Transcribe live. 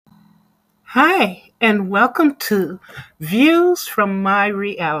Hi, and welcome to Views from My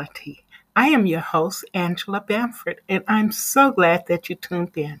Reality. I am your host, Angela Bamford, and I'm so glad that you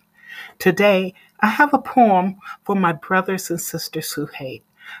tuned in. Today, I have a poem for my brothers and sisters who hate.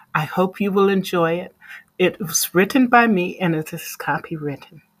 I hope you will enjoy it. It was written by me and it is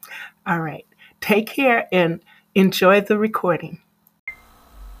copywritten. All right, take care and enjoy the recording.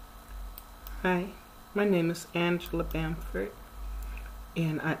 Hi, my name is Angela Bamford,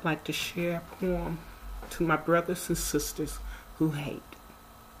 and I'd like to share a poem to my brothers and sisters who hate.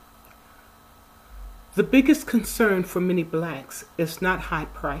 The biggest concern for many blacks is not high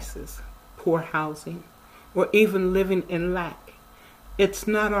prices, poor housing, or even living in lack. It's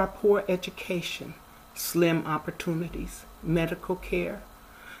not our poor education, slim opportunities, medical care,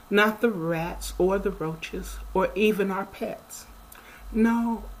 not the rats or the roaches, or even our pets.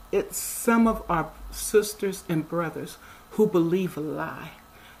 No, it's some of our sisters and brothers who believe a lie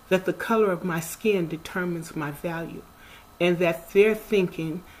that the color of my skin determines my value, and that their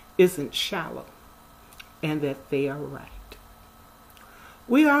thinking isn't shallow, and that they are right.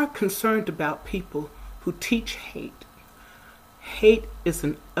 We are concerned about people who teach hate. Hate is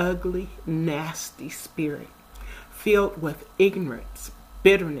an ugly, nasty spirit filled with ignorance,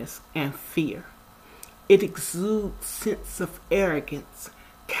 bitterness, and fear. It exudes sense of arrogance,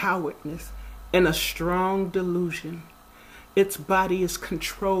 cowardness, and a strong delusion. Its body is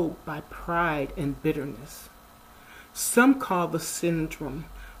controlled by pride and bitterness. Some call the syndrome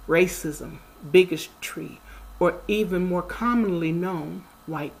racism, bigotry, or even more commonly known,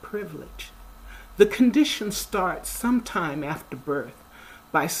 white privilege. The condition starts sometime after birth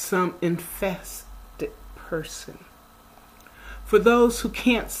by some infested person. For those who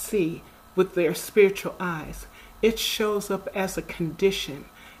can't see with their spiritual eyes, it shows up as a condition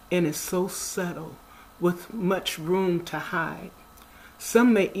and is so subtle with much room to hide.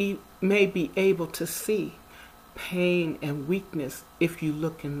 Some may be able to see pain and weakness if you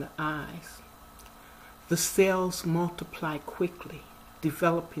look in the eyes. The cells multiply quickly,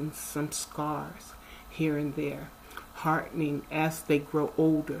 developing some scars here and there, hardening as they grow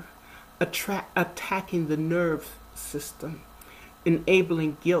older, attacking the nerve system,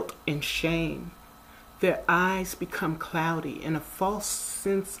 enabling guilt and shame. Their eyes become cloudy, and a false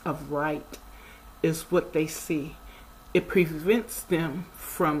sense of right is what they see. It prevents them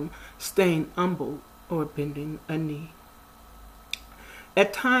from staying humble or bending a knee.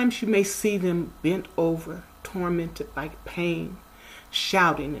 At times you may see them bent over, tormented by pain,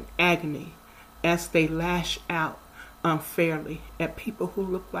 shouting in agony as they lash out unfairly at people who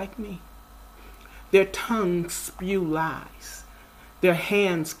look like me. Their tongues spew lies. Their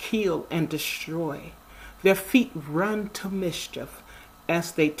hands kill and destroy. Their feet run to mischief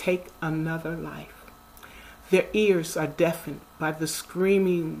as they take another life. Their ears are deafened by the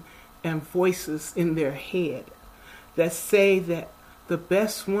screaming and voices in their head that say that the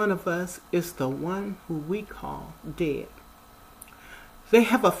best one of us is the one who we call dead. They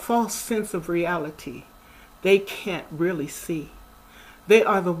have a false sense of reality they can't really see. They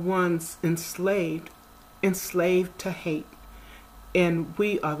are the ones enslaved to hate, and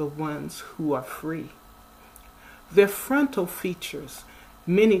we are the ones who are free. Their frontal features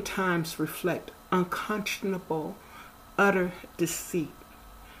many times reflect unconscionable, utter deceit.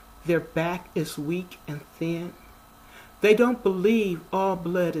 Their back is weak and thin. They don't believe all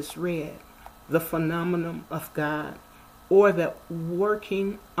blood is red, the phenomenon of God, or that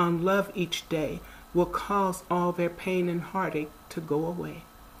working on love each day will cause all their pain and heartache to go away.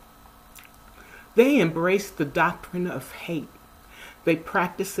 They embrace the doctrine of hate. They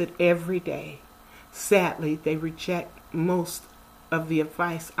practice it every day. Sadly, they reject most of the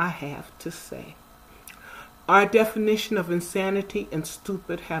advice I have to say. Our definition of insanity and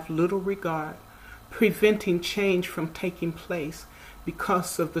stupid have little regard, preventing change from taking place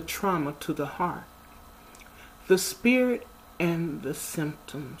because of the trauma to the heart. The spirit and the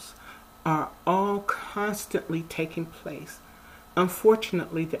symptoms are all constantly taking place.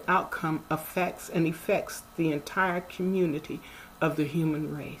 Unfortunately, the outcome affects the entire community of the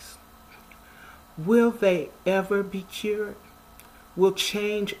human race. Will they ever be cured? Will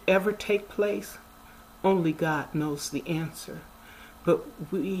change ever take place? Only God knows the answer. But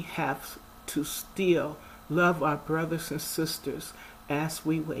we have to still love our brothers and sisters as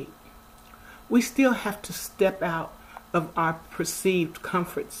we wait. We still have to step out of our perceived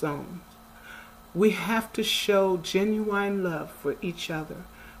comfort zones. We have to show genuine love for each other,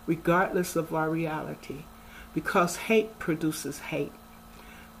 regardless of our reality, because hate produces hate.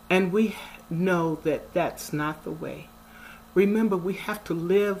 And we know that that's not the way. Remember, we have to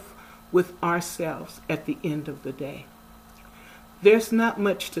live with ourselves at the end of the day. There's not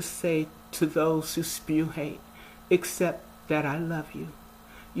much to say to those who spew hate, except that I love you,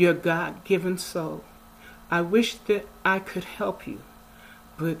 your God given soul. I wish that I could help you,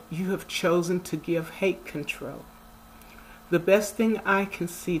 but you have chosen to give hate control. The best thing I can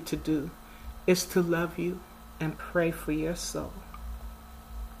see to do is to love you and pray for your soul.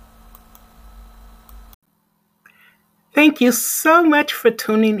 Thank you so much for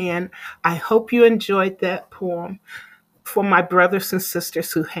tuning in. I hope you enjoyed that poem for my brothers and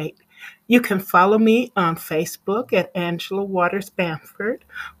sisters who hate. You can follow me on Facebook at Angela Waters Bamford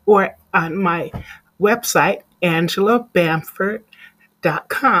or on my website,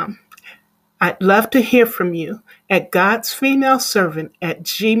 angelabamford.com. I'd love to hear from you at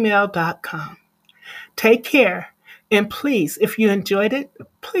godsfemaleservant@gmail.com. Take care, and please, if you enjoyed it,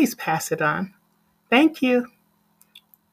 please pass it on. Thank you.